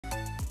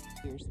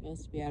We were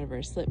supposed to be out of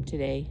our slip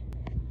today,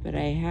 but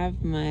I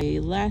have my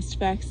last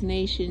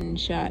vaccination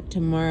shot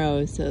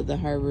tomorrow, so the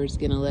harbor is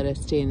gonna let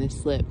us stay in the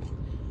slip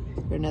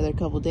for another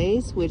couple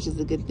days, which is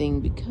a good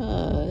thing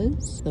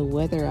because the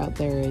weather out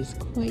there is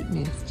quite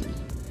nasty.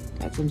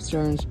 Got some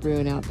storms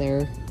brewing out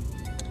there,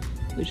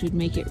 which would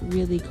make it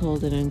really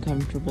cold and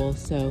uncomfortable,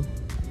 so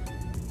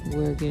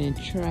we're gonna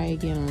try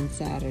again on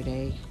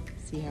Saturday,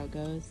 see how it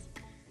goes.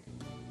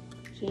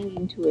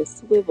 Changing to a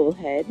swivel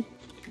head.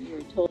 We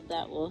were told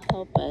that will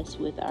help us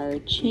with our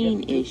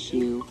chain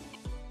issue.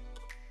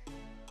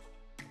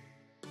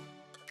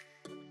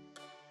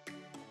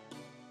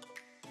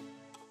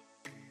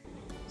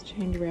 Just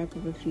trying to wrap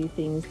up a few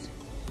things.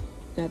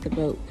 Got the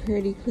boat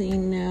pretty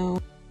clean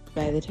now.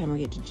 By the time I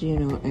get to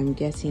Juneau, I'm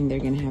guessing they're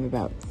gonna have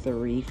about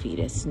 3 feet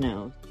of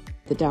snow.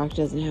 The dock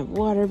doesn't have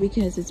water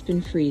because it's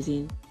been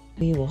freezing.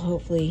 We will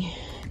hopefully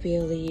be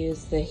able to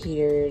use the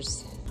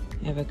heaters.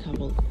 I have a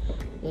couple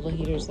little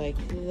heaters like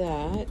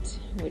that,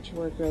 which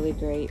work really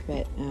great,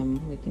 but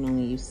we can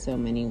only use so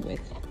many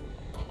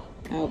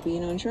without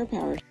being on shore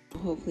power.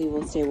 Hopefully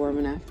we'll stay warm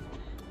enough.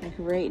 Like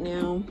right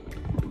now,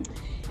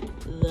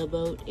 the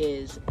boat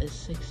is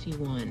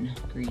 61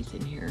 degrees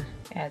in here.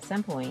 At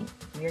some point,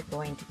 we're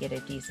going to get a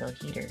diesel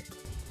heater.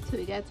 So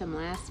we got some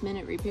last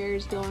minute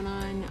repairs going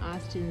on.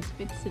 Austin's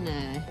fixing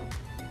a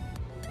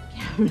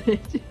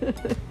cabinet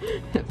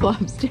that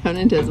flops down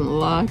and doesn't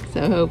lock,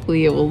 so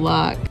hopefully it will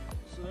lock.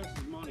 So this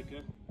is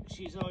Monica.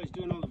 She's always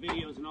doing all the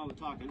videos and all the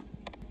talking.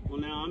 Well,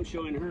 now I'm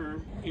showing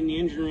her in the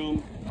engine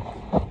room.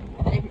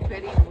 I'm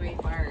putting away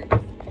parts.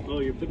 Oh,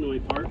 you're putting away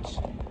parts?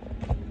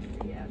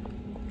 Yeah.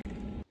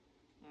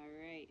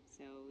 Alright,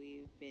 so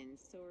we've been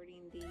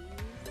sorting these.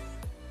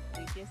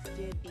 We just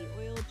did the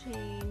oil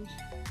change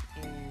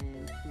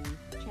and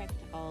we checked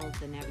all of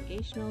the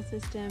navigational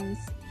systems,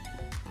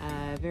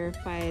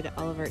 verified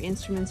all of our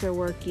instruments are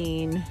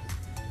working,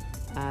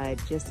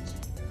 just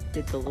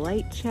did the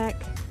light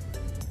check,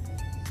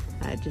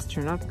 just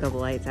turned off a couple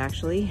lights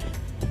actually,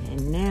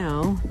 and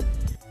now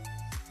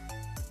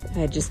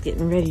just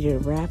getting ready to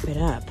wrap it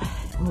up.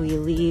 We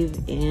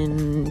leave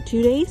in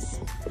 2 days,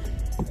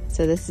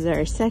 so this is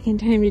our second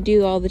time to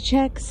do all the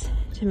checks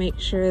to make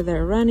sure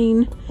they're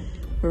running.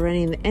 We're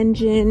running the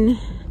engine,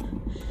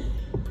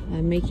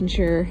 making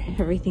sure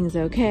everything's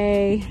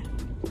okay.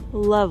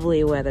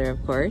 Lovely weather,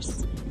 of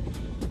course.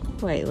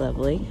 Quite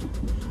lovely.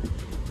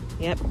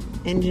 Yep,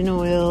 engine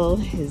oil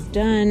is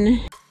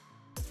done.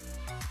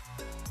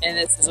 And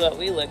this is what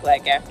we look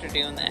like after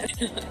doing that.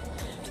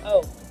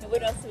 Oh, and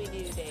what else did we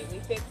do today? We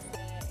fixed the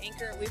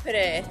anchor. We put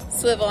a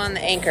swivel on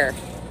the anchor.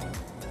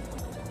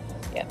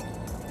 Yep.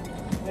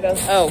 What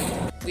else?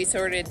 Oh, we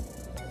sorted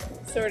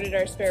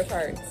our spare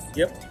parts.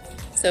 Yep.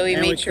 So we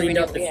made sure we cleaned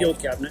out the fuel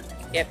cabinet.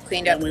 Yep,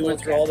 cleaned out. And we went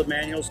through all the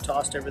manuals,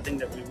 tossed everything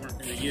that we weren't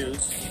going to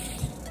use,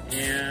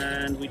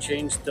 and we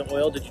changed the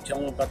oil. Did you tell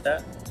them about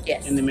that?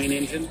 Yes. In the main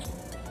engine,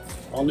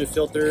 all new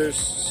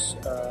filters.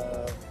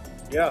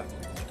 Yeah.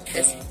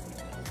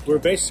 We're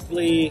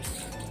basically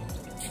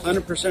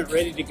 100%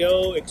 ready to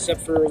go,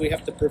 except for we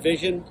have to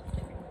provision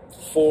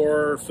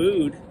for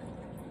food,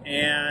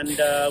 and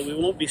we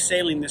won't be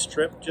sailing this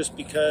trip just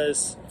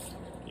because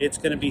it's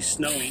going to be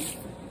snowing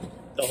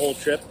the whole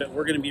trip, but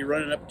we're going to be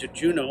running up to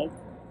Juneau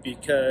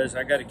because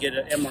I got to get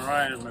an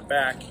MRI on my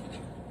back,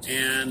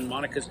 and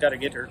Monica's got to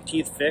get her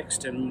teeth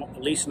fixed, and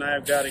Elise and I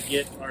have got to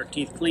get our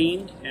teeth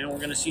cleaned, and we're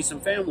going to see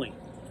some family.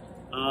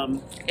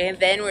 And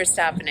then we're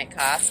stopping at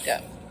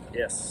Costco.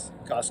 Yes,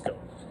 Costco.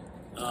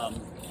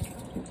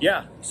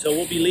 Yeah, so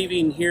we'll be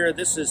leaving here.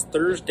 This is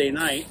Thursday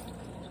night,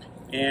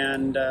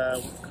 and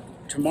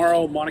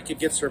tomorrow Monica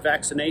gets her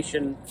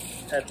vaccination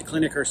at the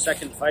clinic, her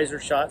second Pfizer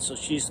shot, so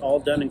she's all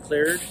done and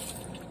cleared.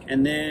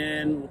 And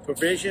then we'll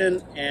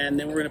provision, and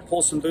then we're going to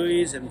pull some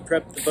buoys and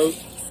prep the boat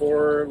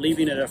for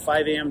leaving at a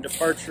 5 a.m.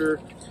 departure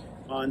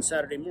on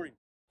Saturday morning.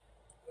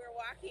 We're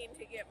walking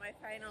to get my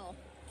final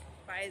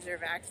Pfizer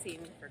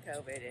vaccine for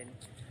COVID, and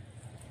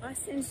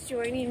Austin's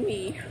joining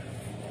me.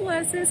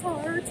 Bless his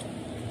heart.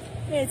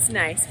 It's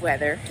nice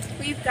weather.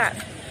 We've got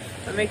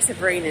a mix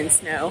of rain and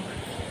snow.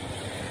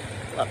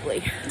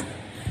 Lovely.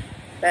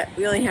 But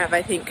we only have,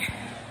 I think,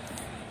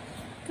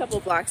 a couple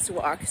blocks to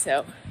walk,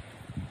 so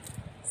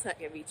it's not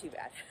going to be too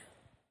bad.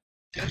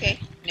 Okay,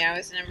 now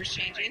is the numbers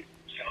changing?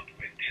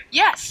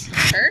 Yes!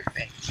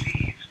 Perfect.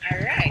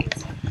 Alright.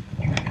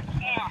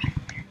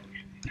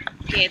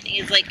 Okay, I think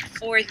it's like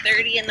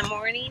 4:30 in the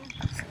morning,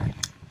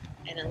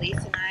 and Elise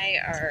and I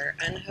are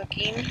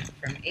unhooking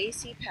from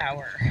AC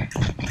Power.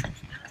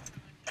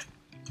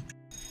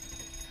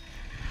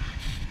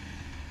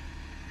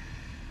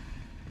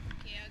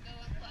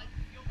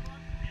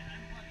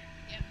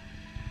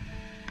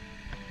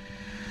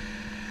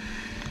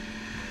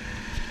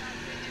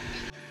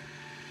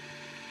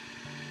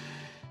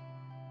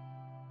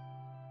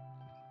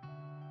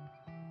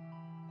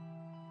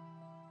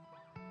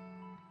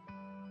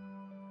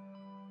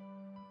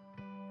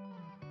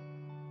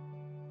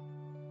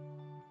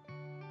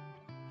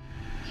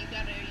 You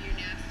got your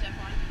nav stuff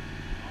on?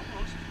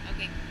 Almost.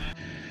 Okay.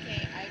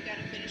 Okay, I've got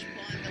to finish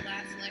pulling the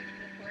last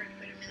electrical cord,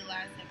 put them in the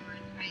last separate.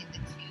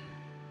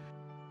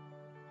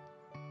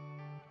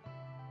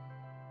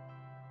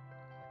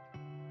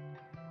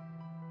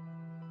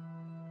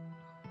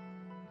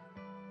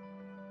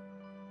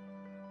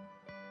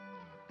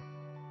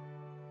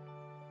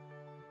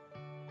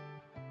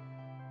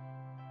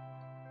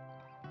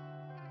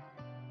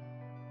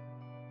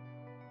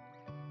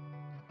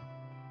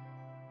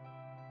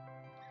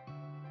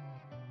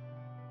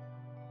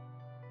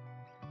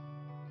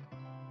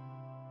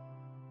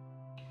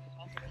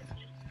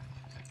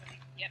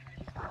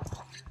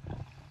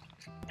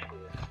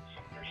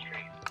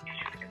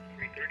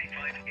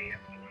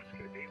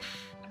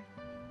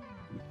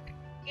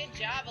 Good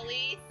job,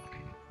 Elise.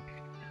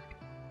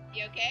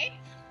 You okay?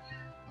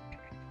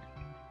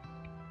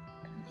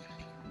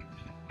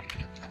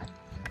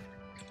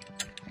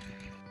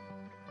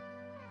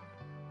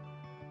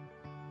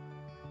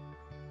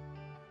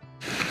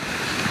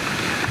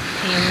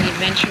 Family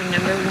adventure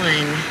number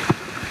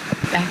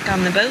 1. Back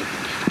on the boat,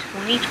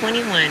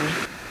 2021.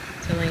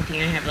 So the only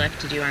thing I have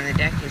left to do on the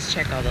deck is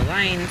check all the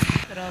lines,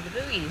 put all the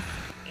buoys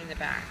in the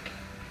back.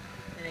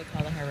 Then I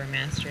call the harbor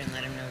master and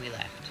let him know we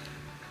left.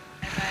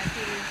 Bye-bye,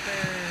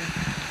 Petersburg.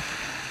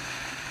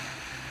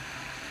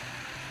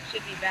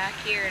 Should be back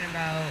here in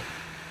about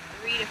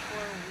 3 to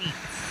 4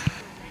 weeks.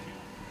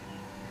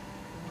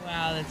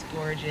 Wow, that's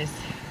gorgeous.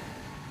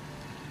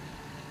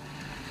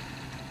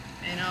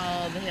 And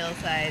all the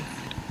hillsides.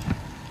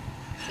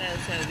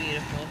 So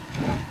beautiful.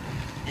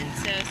 And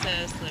so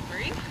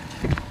slippery.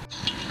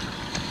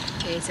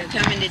 Okay, so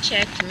coming to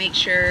check to make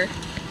sure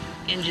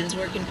engine's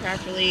working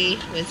properly.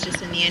 Was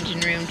just in the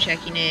engine room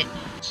checking it.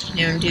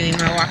 Now I'm doing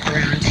my walk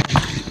around.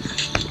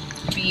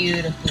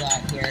 Beautiful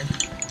out here.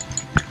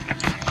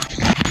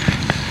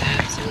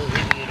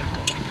 Absolutely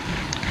beautiful.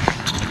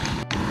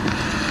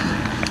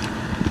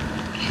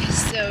 Okay,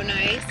 so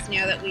nice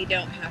now that we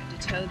don't have to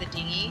tow the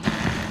dinghy.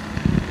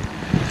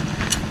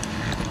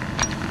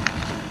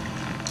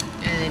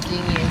 And the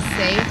dinghy is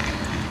safe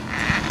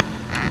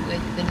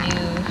with the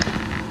new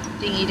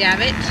dinghy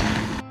davit.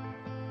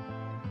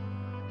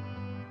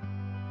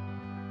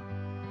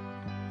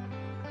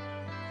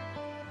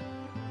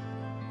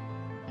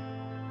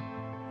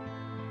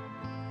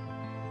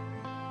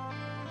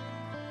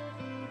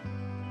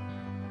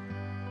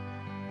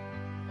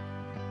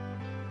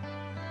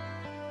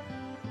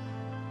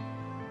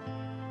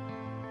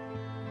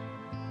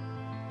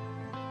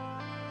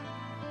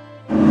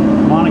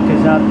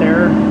 Monica's out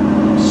there,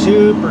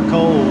 super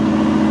cold.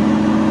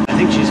 I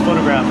think she's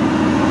photographing,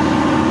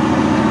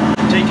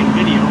 taking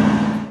video.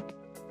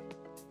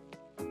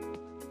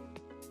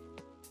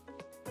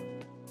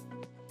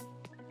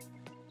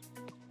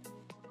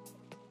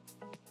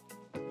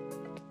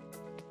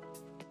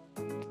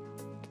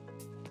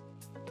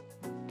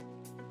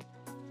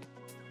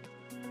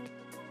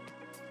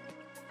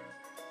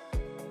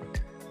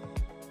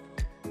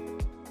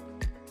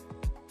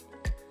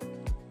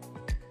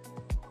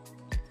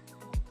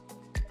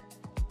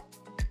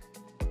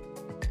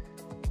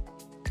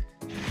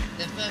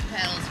 The foot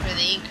pedals for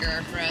the anchor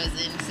are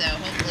frozen, so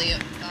hopefully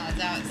it thaws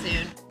out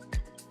soon.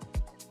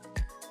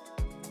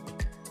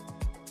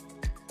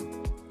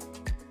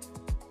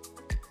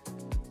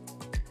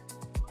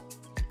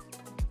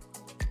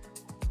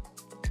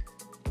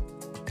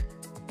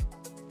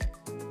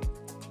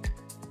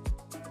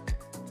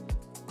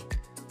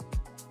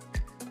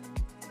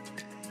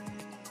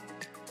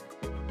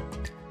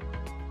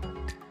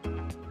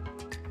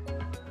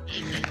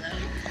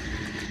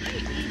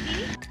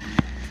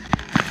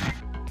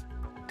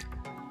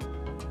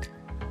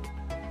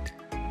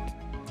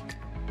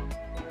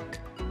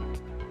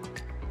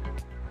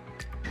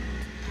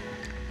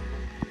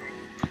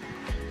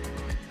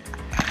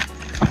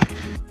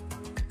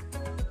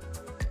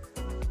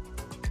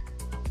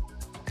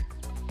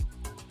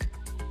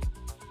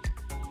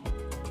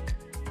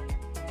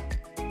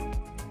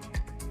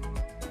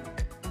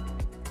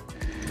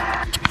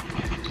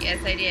 Yes,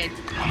 I did.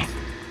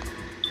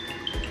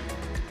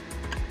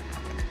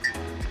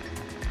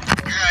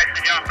 You're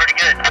actually doing pretty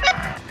good.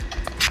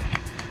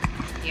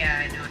 Yeah,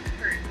 I know. It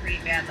hurt pretty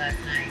bad last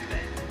night,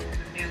 but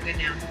I'm doing good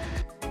now.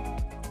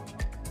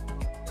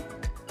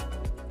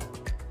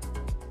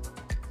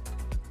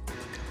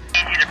 I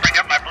need you to bring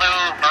up my blue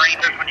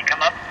mariners when you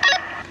come up.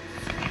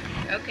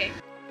 Okay.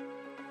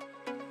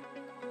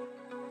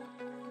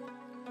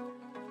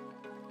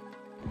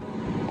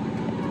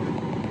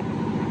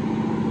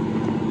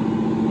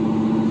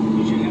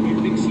 You should have your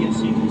big CS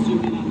so you can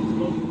zoom in on this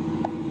boat.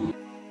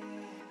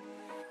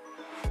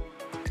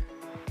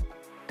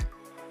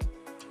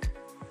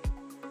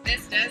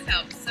 This does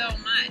help so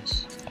much.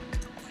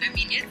 I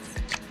mean,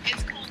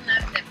 it's cold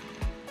enough that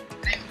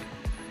I'm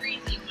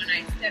freezing when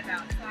I step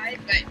outside,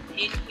 but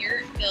in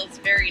here it feels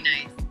very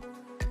nice.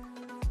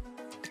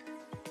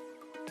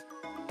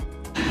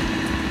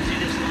 See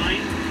this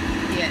line?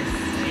 Yes.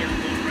 See how it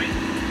goes right?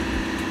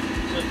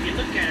 So if you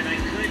look at it, I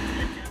could.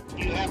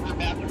 Do you have her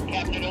bathroom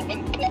cabinet open?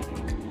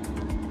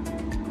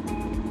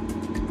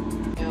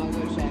 Yeah, I'll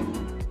go check.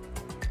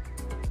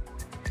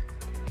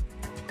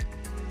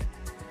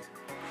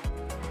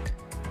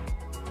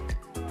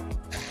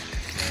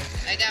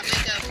 I got my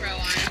GoPro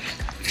on.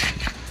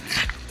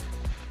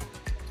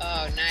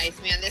 Oh, nice.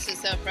 Man, this is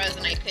so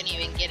frozen I couldn't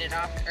even get it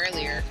off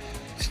earlier.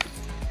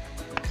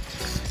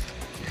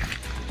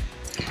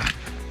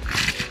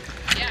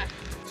 Yeah,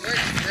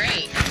 works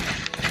great.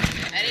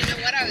 I didn't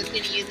know what I was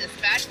going to use a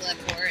spatula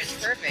for. It's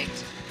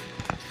perfect.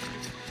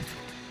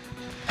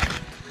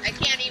 I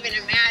can't even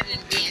imagine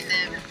being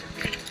them.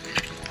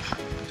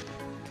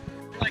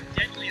 You're like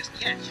deadliest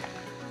catch.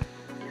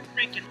 You're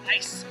breaking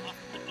ice off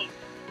the boat.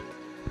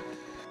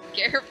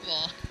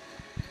 Careful.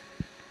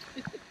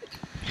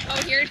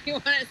 Oh, here, do you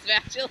want a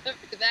spatula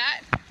for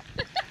that?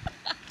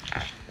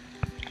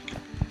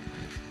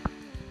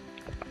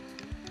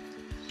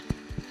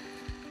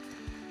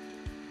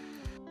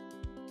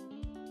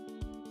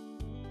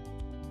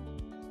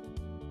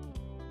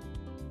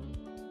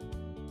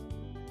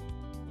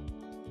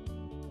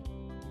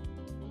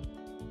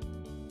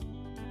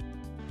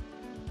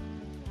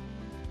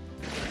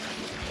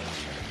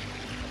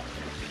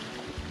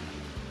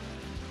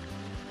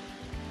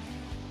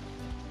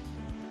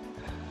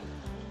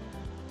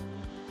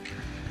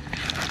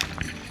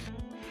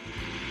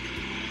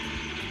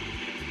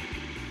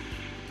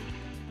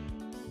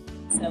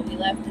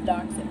 left the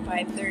docks at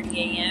 5:30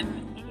 a.m.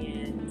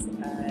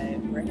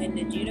 and we're heading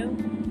to Juneau.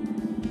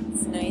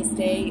 It's a nice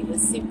day. It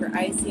was super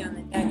icy on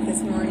the deck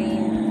this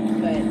morning,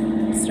 but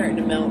it's starting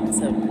to melt,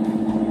 so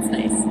it's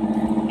nice.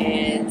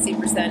 And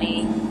super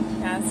sunny.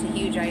 Passed a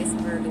huge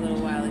iceberg a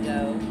little while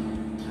ago,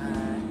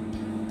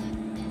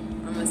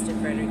 almost to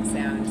Frederick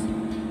Sound.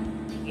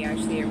 We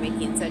actually are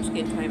making such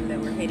good time that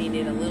we're hitting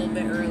it a little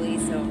bit early,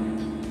 so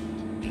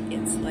it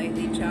gets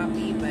slightly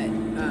choppy, but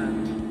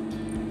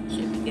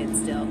should be good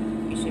still.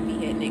 We should be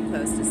hitting it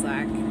close to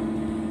slack.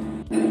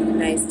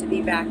 Nice to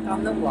be back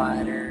on the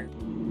water.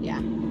 Yeah.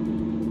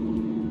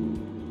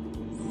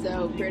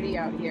 So pretty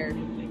out here.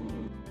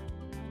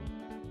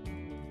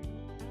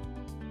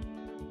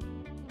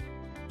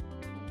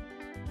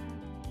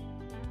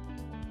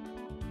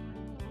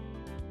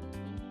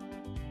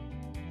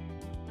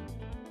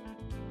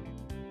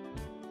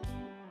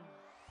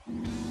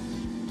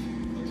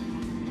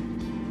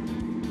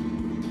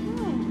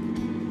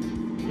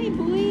 Hey,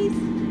 boys.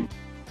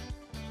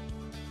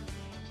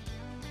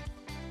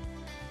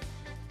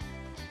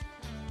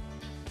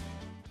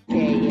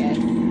 Okay, yes.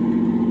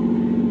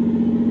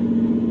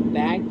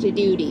 Back to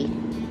duty.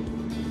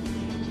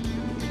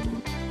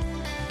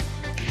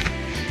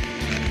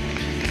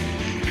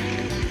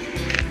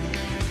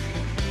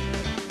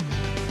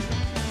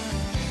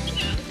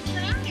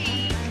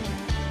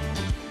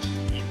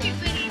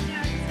 Everybody's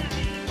outside.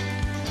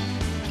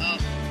 Oh,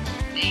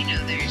 they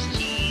know there's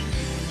cheese.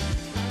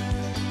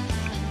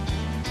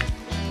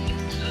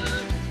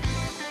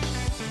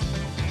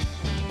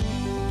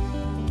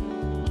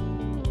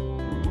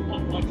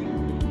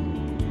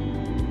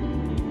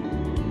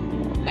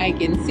 I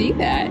can see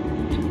that.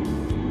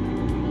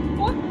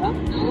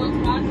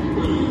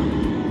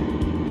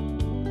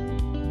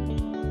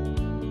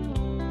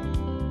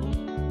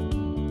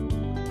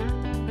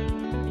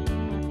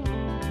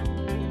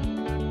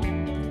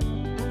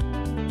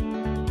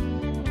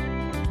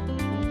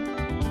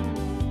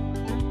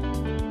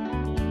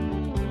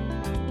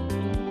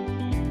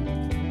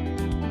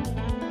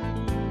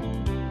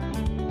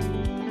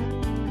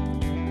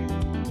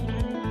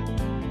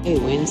 Hey,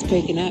 wind's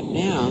picking up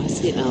now. It's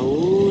getting a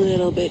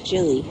little bit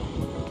chilly.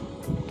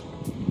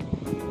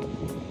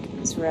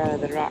 Once we're out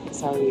of the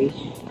rocks, I'll be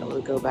able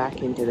to go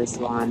back into the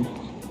swan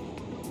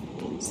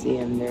and see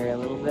them. They're a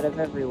little bit of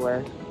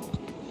everywhere.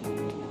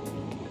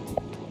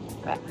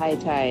 But high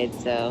tide,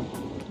 so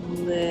a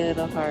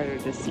little harder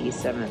to see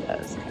some of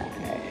those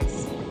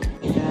guys.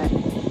 We got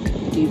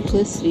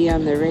duplicity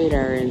on the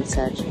radar and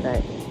such,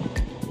 but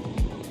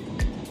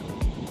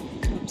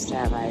helps to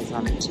have eyes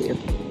on it too.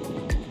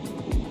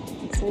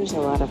 There's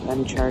a lot of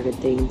uncharted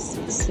things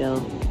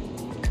still.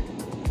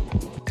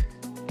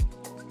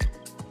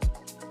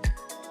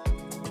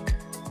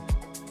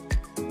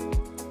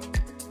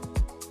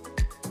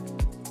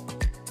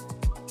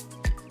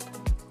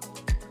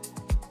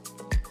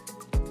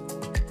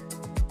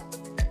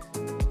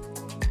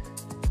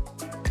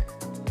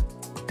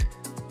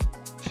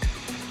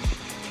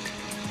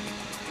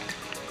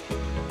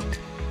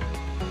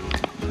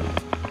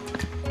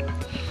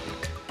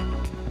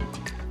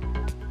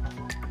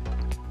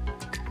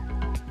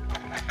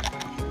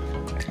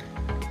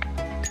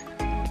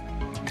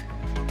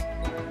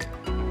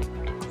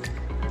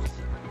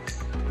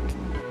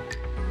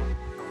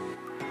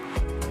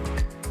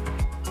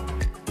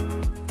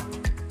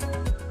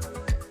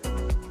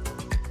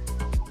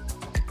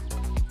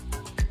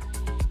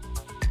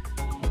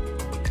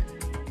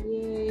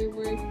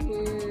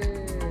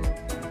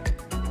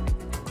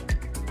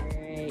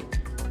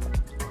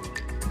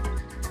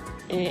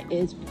 It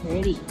is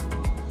pretty.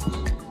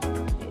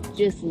 It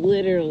just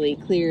literally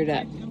cleared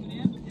up.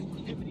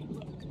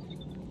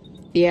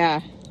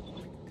 Yeah.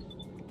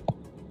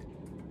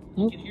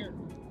 Oh,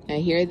 I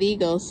hear the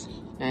eagles.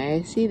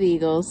 I see the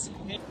eagles.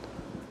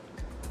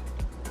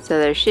 So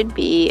there should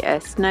be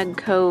a Snug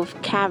Cove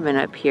cabin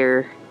up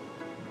here.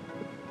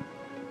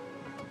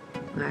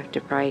 I'll have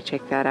to probably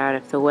check that out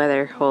if the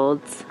weather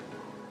holds.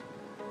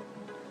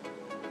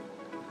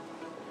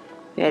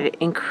 We had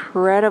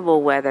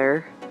incredible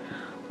weather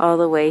all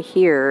the way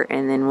here,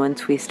 and then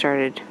once we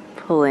started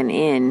pulling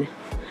in,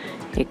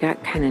 it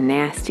got kind of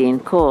nasty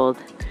and cold.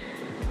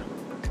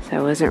 So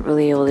I wasn't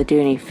really able to do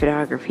any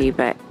photography,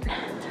 but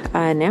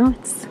now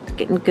it's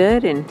getting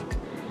good, and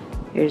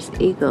there's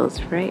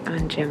eagles right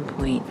on Gem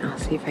Point. I'll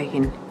see if I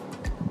can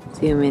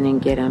zoom in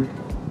and get them.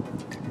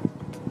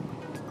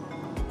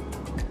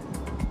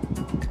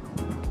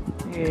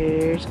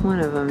 There's one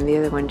of them, the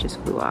other one just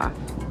flew off.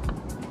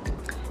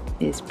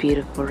 It's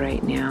beautiful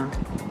right now.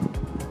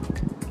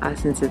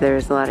 Since there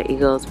was a lot of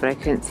eagles, but I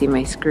couldn't see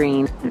my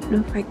screen. I don't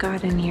know if I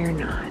got in here or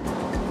not.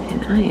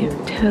 And I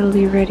am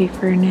totally ready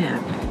for a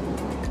nap.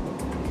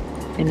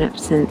 Been up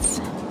since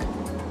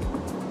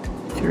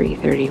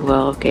 3:30.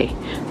 Well, okay,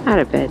 out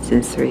of bed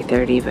since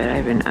 3:30, but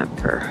I've been up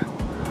for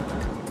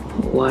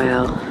a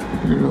while.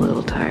 I'm a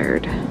little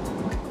tired.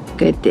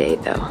 Good day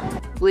though.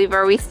 I believe,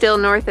 are we still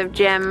north of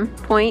Gem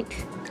Point?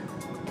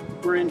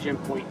 We're in Gem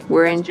Point.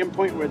 We're in Gem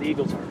Point where the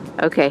eagles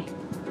are. Okay.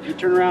 If you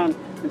turn around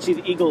and see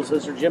the eagles,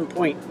 those are Gem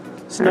Point.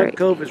 Snug right.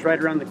 Cove is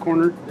right around the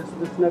corner. This is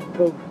the Snug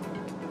Cove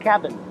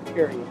cabin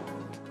area.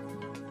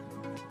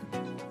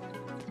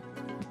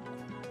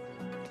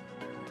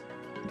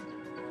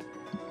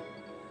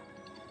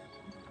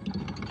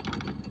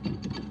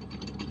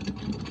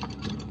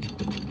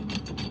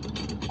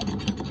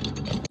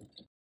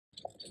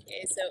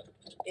 Okay, so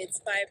it's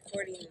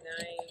 5:49.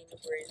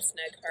 We're in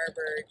Snug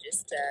Harbor,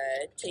 just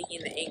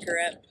taking the anchor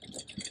up.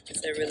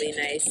 It's a really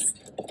nice,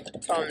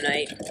 calm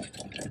night.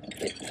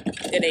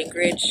 Good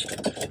anchorage.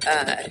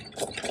 A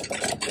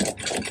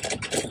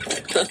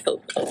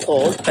little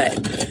cold, but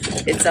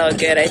it's all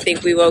good. I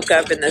think we woke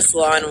up and the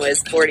salon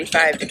was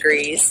 45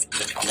 degrees.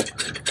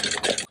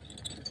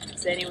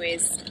 So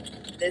anyways,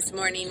 this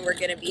morning we're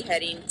going to be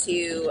heading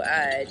to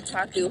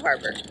Taku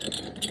Harbor.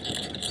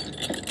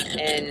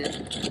 And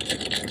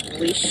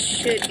we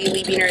should be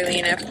leaving early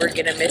enough. We're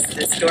going to miss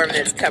the storm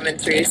that's coming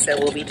through, so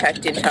we'll be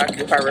tucked in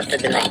Taku Harbor for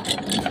the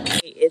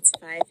night. It's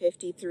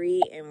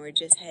 5:53 and we're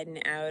just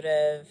heading out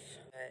of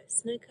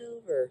Snug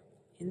Cove or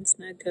in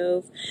Snug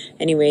Cove.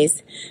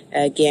 Anyways,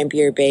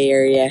 Gambier Bay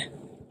area,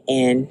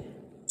 and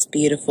it's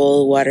beautiful.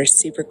 The water's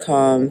super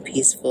calm,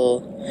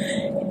 peaceful.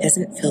 It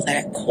doesn't feel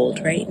that cold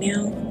right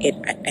now.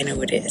 I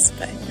know it is,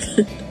 but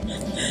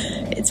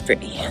it's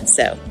pretty.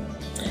 So,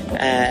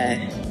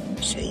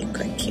 show you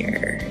quick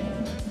here.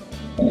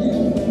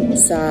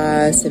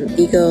 Saw some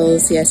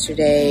eagles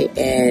yesterday,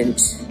 and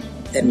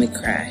then we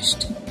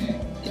crashed.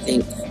 I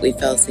think we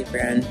fell asleep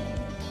around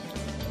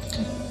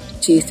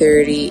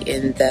 2:30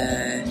 in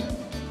the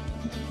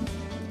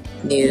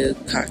new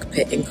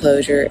cockpit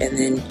enclosure, and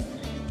then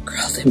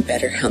crawled in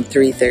bed around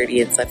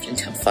 3:30 and slept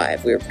until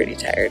 5. We were pretty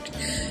tired,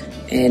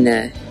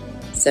 and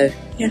so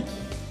yeah,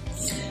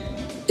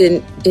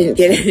 didn't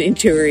get any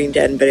touring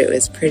done, but it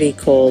was pretty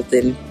cold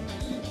and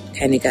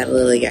kind of got a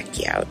little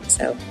yucky out.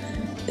 So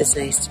it's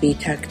nice to be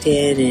tucked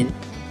in, and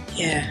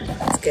yeah,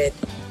 it's good.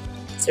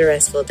 It's a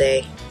restful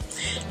day,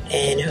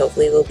 and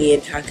hopefully we'll be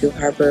in Taku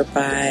Harbor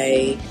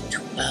by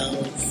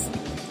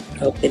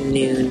 12, open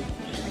noon.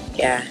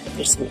 Yeah,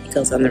 there's some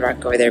eagles on the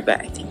rock over there, but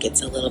I think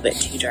it's a little bit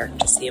too dark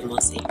to see them. We'll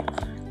see.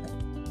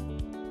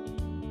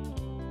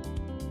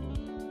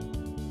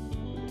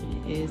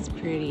 It is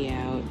pretty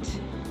out.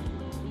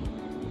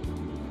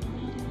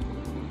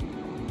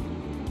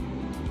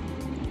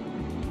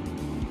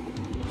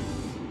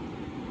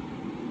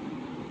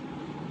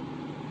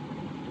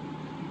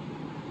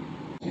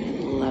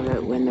 Love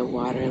it when the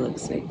water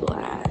looks like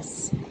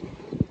glass.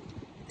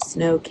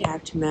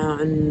 Snow-capped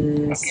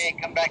mountains. Okay,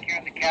 come back here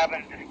in the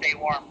cabin to stay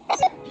warm.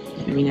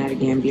 Coming out of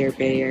Gambier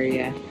Bay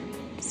area.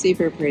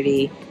 Super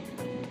pretty.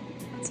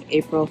 It's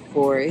April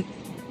 4th.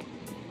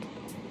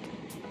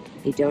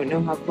 I don't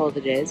know how cold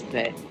it is,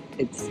 but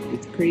it's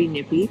pretty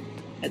nippy.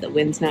 The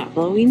wind's not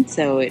blowing,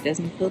 so it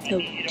doesn't feel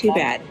too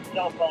bad.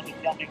 Cell phone to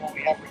tell me when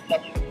we have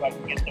reception so I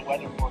can get the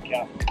weather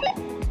forecast.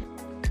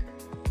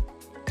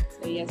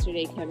 So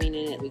yesterday coming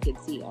in it, we could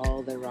see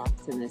all the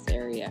rocks in this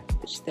area,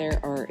 which there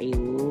are a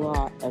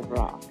lot of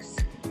rocks,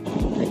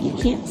 but you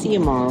can't see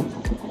them all.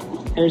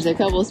 There's a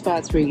couple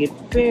spots where you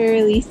could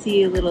barely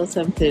see a little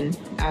something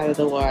out of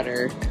the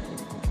water.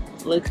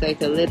 Looks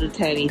like a little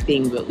tiny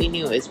thing, but we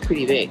knew it was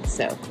pretty big,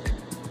 so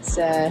it's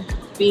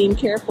being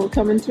careful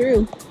coming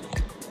through.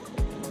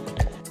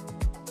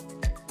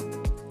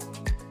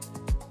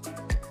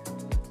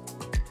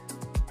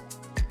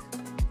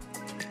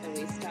 So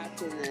we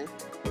stopped in the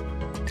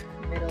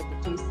middle to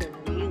do some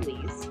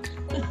wheelies.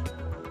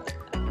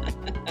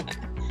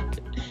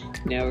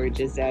 Now we're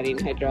just adding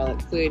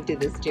hydraulic fluid to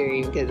the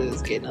steering because it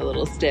was getting a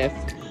little stiff.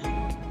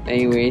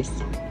 Anyways,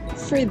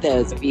 for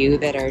those of you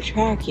that are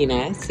tracking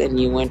us and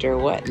you wonder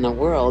what in the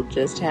world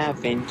just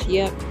happened,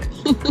 yep.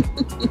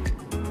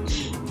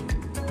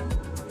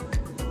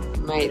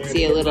 Might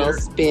see a little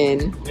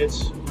spin.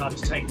 It's not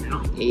as tight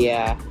now.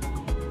 Yeah,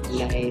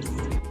 nice.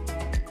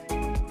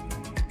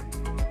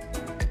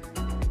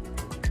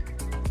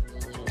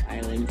 Little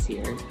islands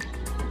here.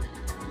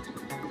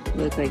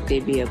 Look like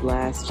they'd be a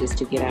blast just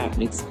to get out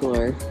and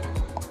explore.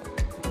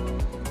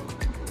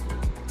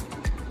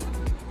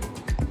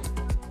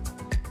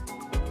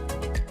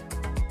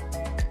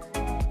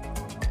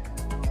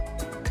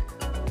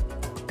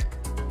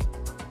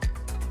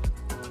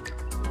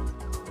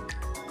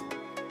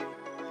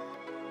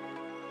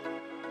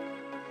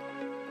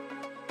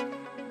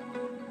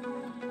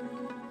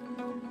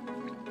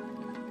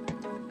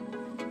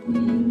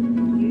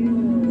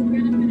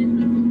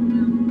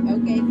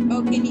 Okay.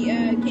 Oh,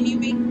 can you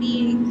make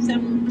me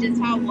some just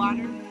hot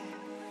water?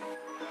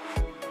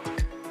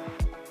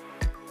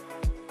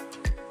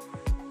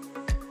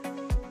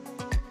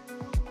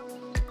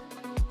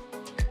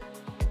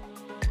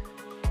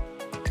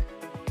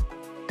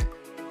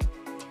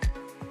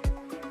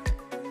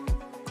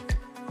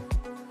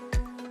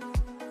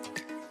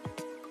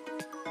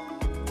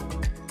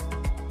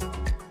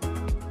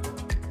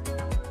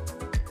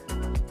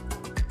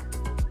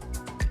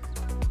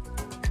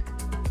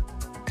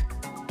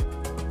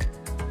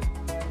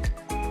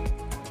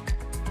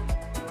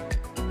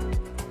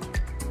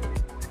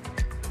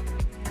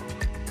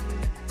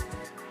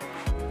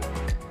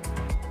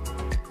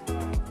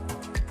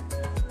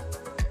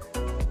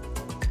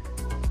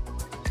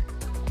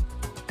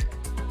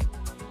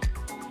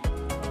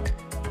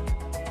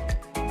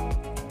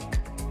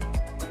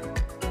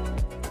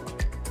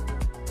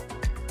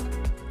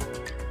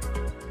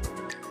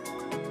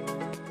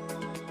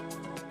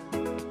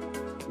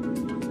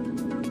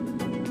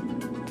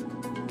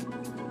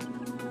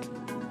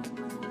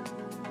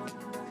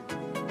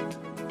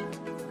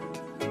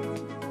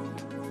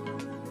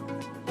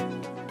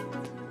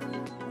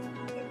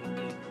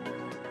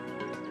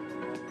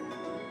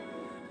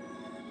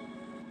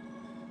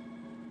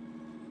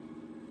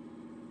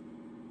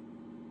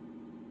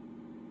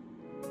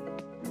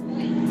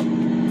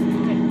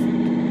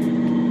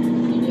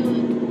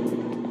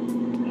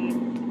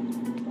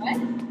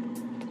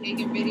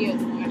 Taking videos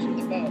and watching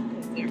the boat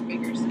because they're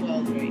bigger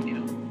swells right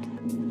now.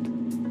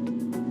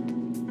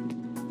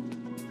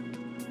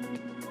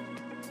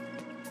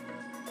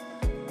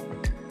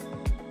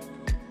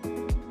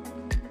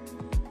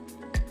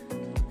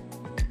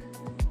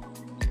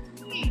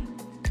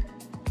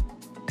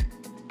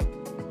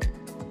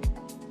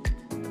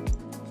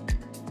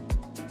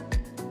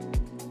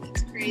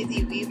 It's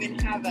crazy. We even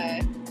have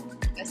a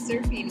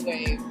surfing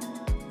wave.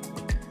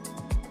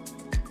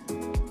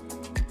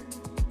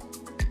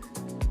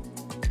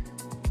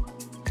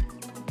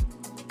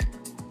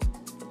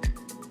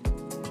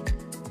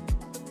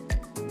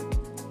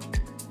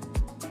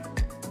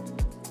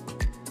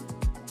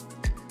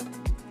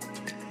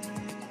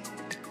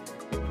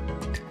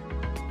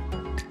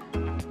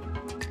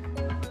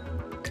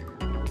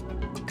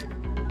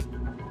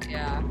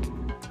 Yeah.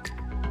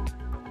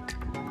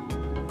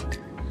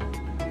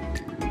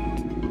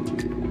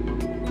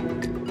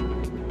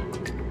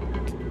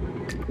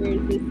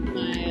 Where's the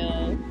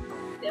smile?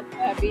 The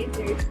puppies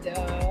are so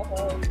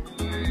warm.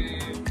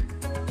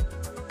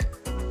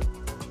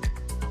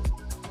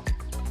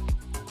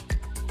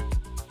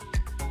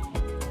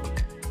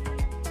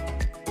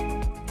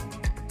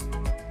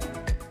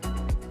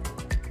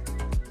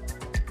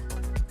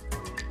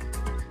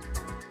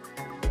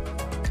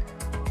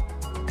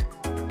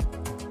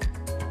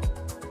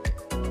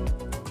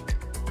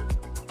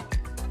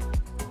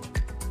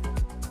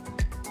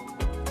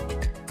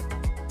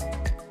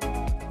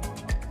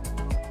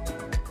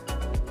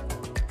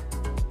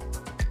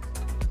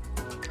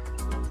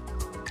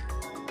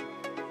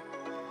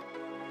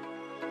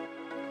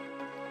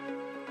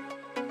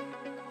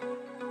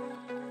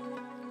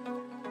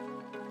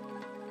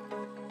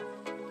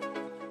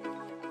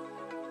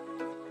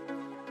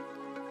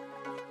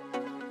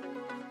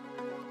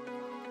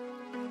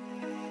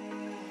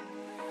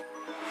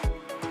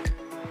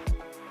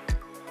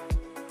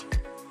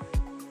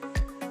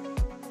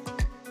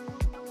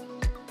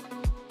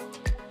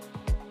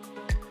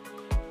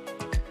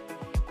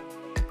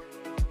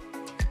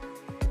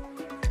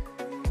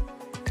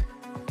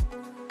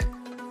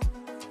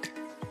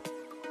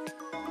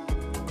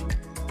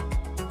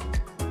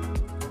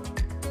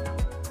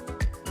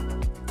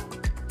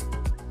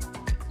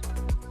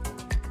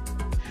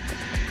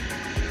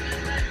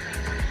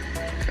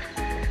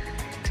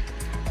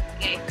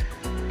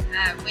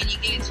 When you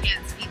get a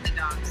chance, feed the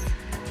dogs.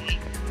 Okay?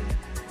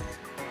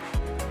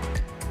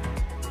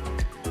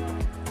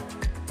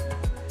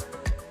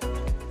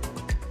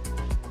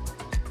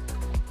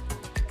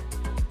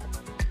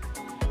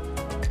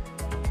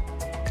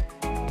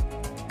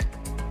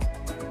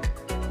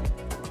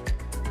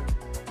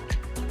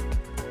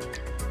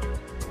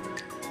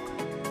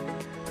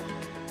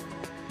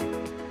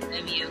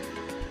 Love you.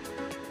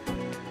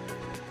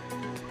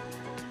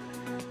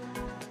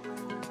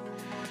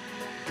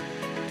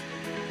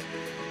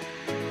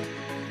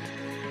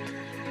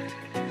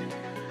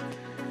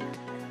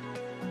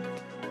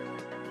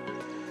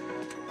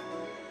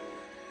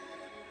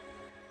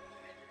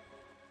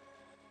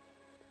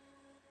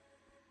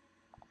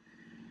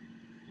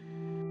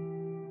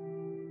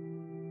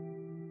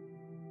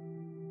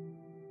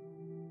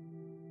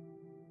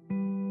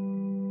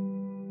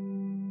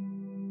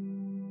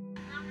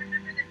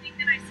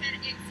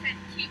 It said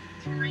keep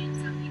trying,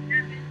 something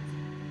happens.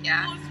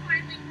 Yeah. Oh, it's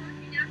finally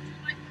working after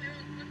like a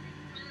time.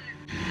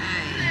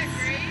 Nice. Isn't that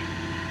great?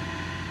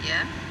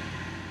 Yeah.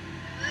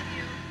 I love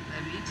you.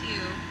 Love you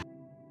too.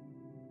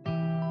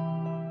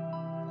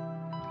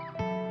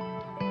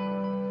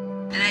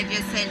 And I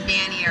just sent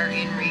Danny our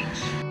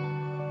inReach.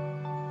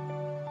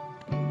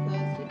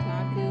 Close to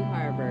Taku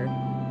Harbor.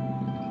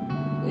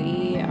 We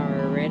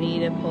are ready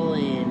to pull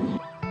in.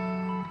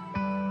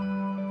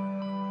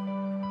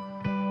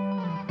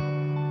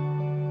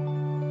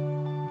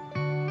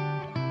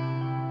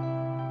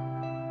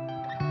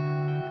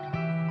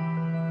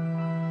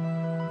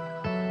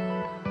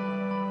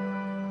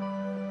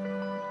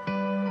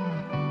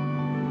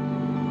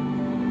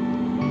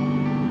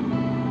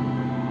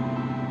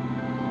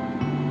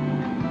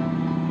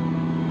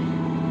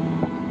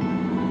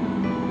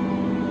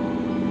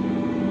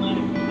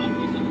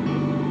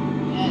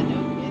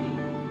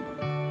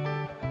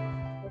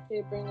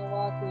 Bring a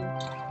walkie.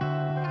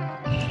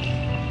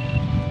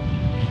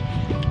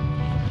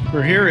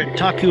 We're here at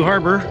Taku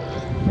Harbor.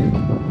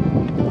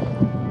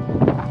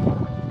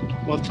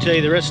 We'll have to tell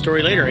you the rest of the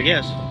story later, I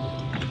guess.